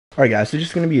Alright guys, so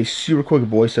just going to be a super quick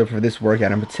voiceover for this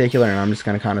workout in particular, and I'm just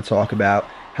going to kind of talk about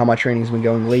how my training's been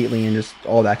going lately and just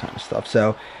all that kind of stuff.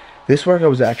 So this workout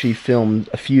was actually filmed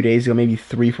a few days ago, maybe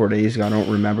 3-4 days ago. I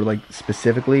don't remember like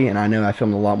specifically, and I know I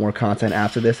filmed a lot more content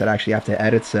after this that I actually have to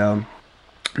edit, so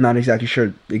I'm not exactly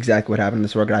sure exactly what happened in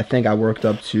this workout. I think I worked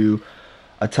up to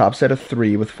a top set of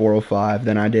 3 with 405,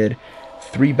 then I did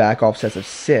 3 back off sets of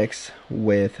 6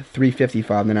 with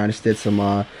 355, then I just did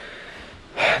some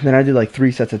then I did like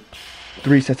three sets of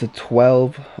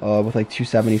 12 with like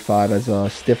 275 as a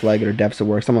stiff legged or deficit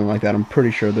work, something like that. I'm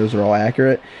pretty sure those are all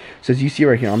accurate. So as you see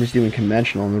right here, I'm just doing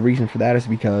conventional, and the reason for that is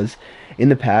because in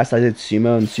the past I did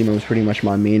sumo, and sumo was pretty much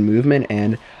my main movement,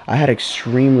 and I had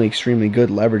extremely good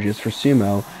leverages for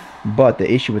sumo. But the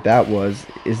issue with that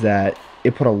is that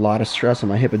it put a lot of stress on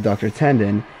my hip abductor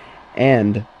tendon,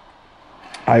 and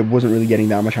I wasn't really getting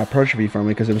that much hypertrophy from it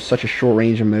because it was such a short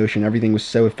range of motion. Everything was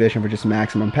so efficient for just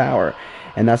maximum power.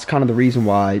 And that's kind of the reason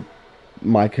why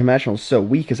my conventional is so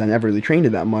weak, because I never really trained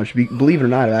it that much. Believe it or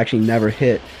not, I've actually never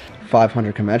hit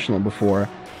 500 conventional before.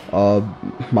 The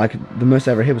most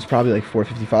I ever hit was probably like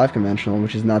 455 conventional,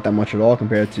 which is not that much at all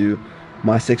compared to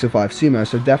my 605 sumo.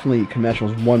 So definitely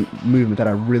conventional is one movement that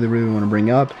I really want to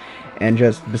bring up. And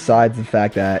just besides the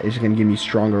fact that it's going to give me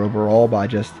stronger overall by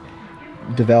just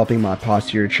developing my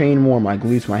posterior chain more, my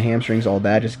glutes, my hamstrings, all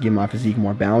that, just give my physique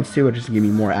more balance to it, just give me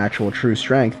more actual true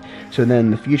strength. So then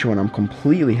in the future, when I'm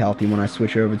completely healthy, when I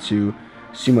switch over to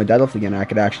sumo deadlift again, I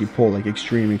could actually pull like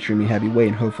extremely heavy weight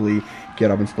and hopefully get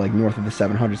up into like north of the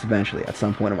 700s eventually at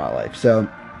some point in my life. So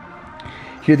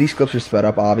here these clips are sped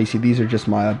up. Obviously these are just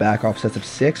my back off sets of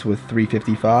 6 with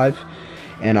 355,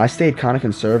 and I stayed kind of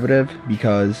conservative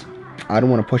because I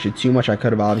don't want to push it too much. I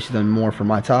could have obviously done more for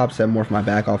my top set, more for my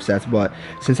back off sets, but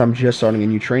since I'm just starting a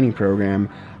new training program,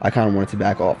 I kind of wanted to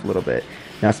back off a little bit.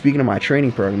 Now, speaking of my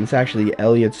training program, it's actually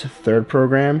Elliot's 3rd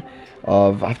program.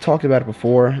 I've talked about it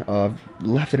before.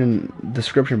 Left it in the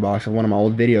description box of one of my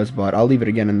old videos, but I'll leave it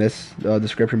again in this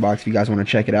description box if you guys want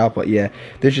to check it out. But yeah,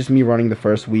 this is just me running the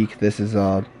first week. This is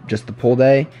just the pull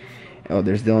day. Oh,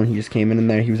 there's Dylan. He just came in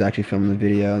there. He was actually filming the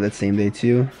video that same day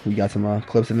too. We got some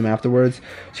clips of him afterwards.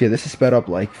 So yeah, this is sped up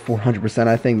like 400%.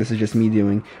 I think this is just me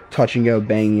doing touch and go,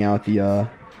 banging out the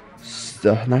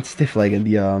not stiff legged,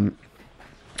 the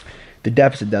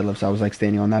deficit deadlifts. I was like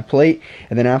standing on that plate,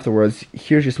 and then afterwards,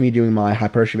 here's just me doing my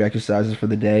hypertrophy exercises for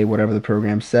the day, whatever the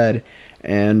program said.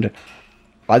 And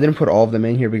I didn't put all of them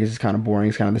in here because it's kind of boring.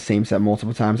 It's kind of the same set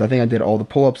multiple times. I think I did all the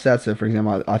pull-up sets. So for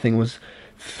example, I think it was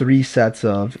 3 sets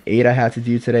of 8 I had to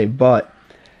do today, but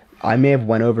I may have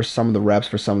went over some of the reps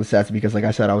for some of the sets because, like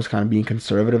I said, I was kind of being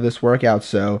conservative this workout.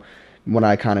 So when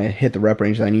I kind of hit the rep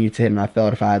range that I needed to hit, and I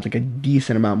felt if I had like a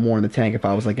decent amount more in the tank, if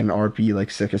I was like an RP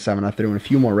like 6 or 7, I threw in a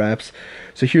few more reps.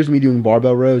 So here's me doing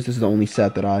barbell rows. This is the only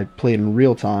set that I played in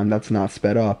real time that's not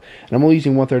sped up, and I'm only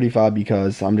using 135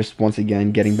 because I'm just once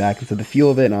again getting back into the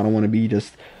feel of it, and I don't want to be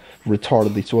just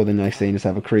retardedly sore the next day and just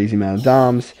have a crazy amount of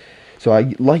DOMs. So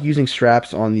I like using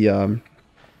straps on the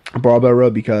barbell row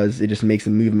because it just makes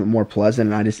the movement more pleasant,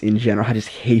 and I just, in general, I just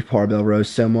hate barbell rows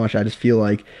so much. I just feel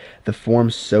like the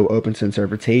form's so open to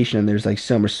interpretation, and there's like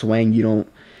so much swaying. And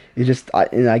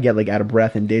I get like out of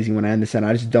breath and dizzy when I end the set.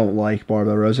 I just don't like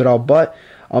barbell rows at all, but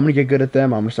I'm going to get good at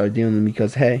them. I'm going to start doing them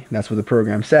because, hey, that's what the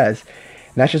program says.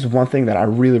 And that's just one thing that I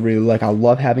really like. I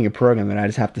love having a program that I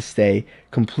just have to stay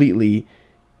completely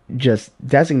just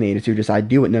designated to. Just I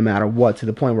do it no matter what, to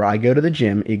the point where I go to the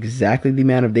gym exactly the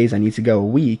amount of days I need to go a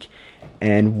week,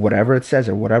 and whatever it says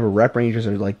or whatever rep ranges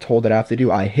are like told that I have to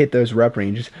do, I hit those rep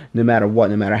ranges no matter what,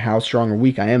 no matter how strong or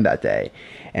weak I am that day.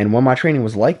 And when my training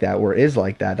was like that, or is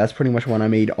like that, that's pretty much when I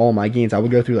made all my gains. I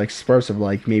would go through like spurts of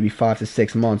like maybe 5 to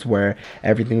 6 months where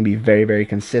everything would be very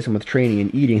consistent with training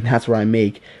and eating. That's where I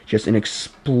make just an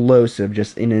explosive,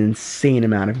 just an insane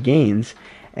amount of gains.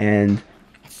 And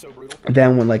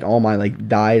then when like all my like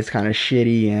diet is kind of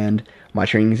shitty and my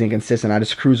training is inconsistent, I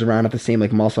just cruise around at the same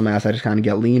like muscle mass. I just kind of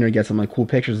get leaner, get some like cool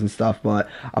pictures and stuff, but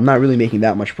I'm not really making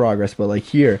that much progress. But like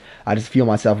here, I just feel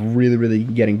myself really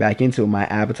getting back into it. My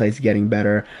appetite's getting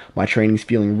better. My training's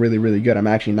feeling really good. I'm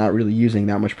actually not really using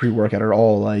that much pre-workout at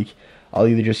all. Like, I'll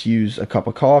either just use a cup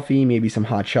of coffee, maybe some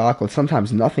hot chocolate,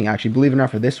 sometimes nothing actually. Believe it or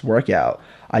not, for this workout,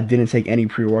 I didn't take any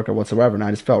pre-workout whatsoever, and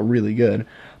I just felt really good.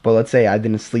 But let's say I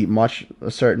didn't sleep much a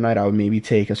certain night, I would maybe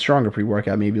take a stronger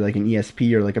pre-workout, maybe like an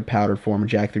ESP or like a powdered form of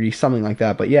Jack 3D, something like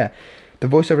that. But yeah, the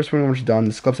voiceover is pretty much done.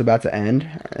 This clip's about to end,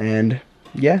 and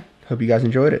yeah, hope you guys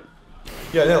enjoyed it.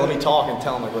 Yeah, let me talk and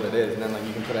tell them like what it is, and then like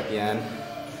you can put at the end.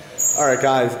 Alright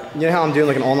guys, you know how I'm doing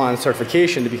like an online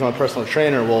certification to become a personal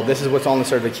trainer? Well, this is what's on the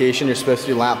certification. You're supposed to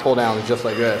do lat pull downs just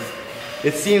like this.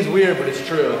 It seems weird, but it's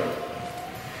true.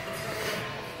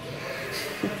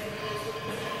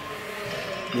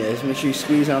 Yeah, just make sure you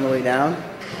squeeze it on the way down.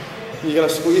 You gotta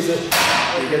squeeze it.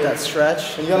 You get that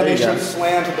stretch. And you gotta make sure it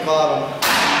slams at the bottom.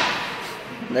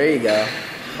 There you go.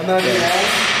 And then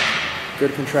again.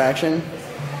 Good contraction.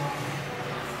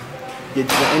 Get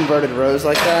to the inverted rows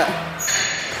like that.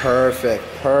 Perfect,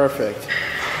 perfect.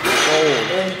 And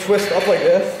then you twist up like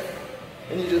this.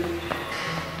 And you just...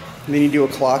 And then you do a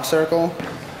clock circle.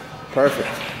 Perfect.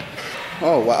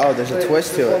 Oh wow, there's a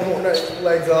twist to it.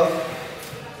 Legs up.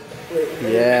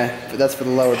 Yeah, but that's for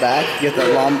the lower back. Get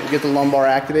the lumbar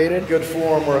activated. Good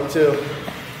forearm work too.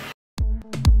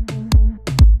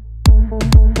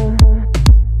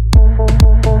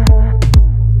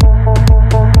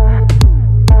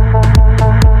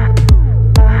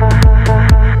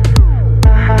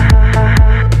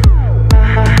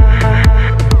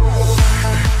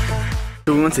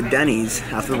 So we went to Denny's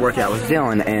after the workout with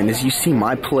Dylan, and as you see,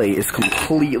 my plate is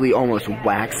completely almost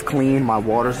wax clean. My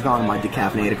water's gone, my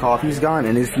decaffeinated coffee's gone,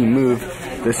 and as he moved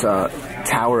this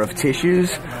tower of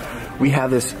tissues, we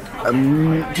have this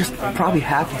just probably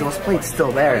half of Dylan's plate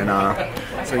still there, and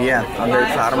so yeah, I'm very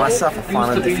proud of myself. I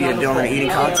finally defeated Dylan in an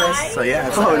eating contest. So yeah,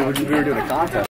 we were doing a contest.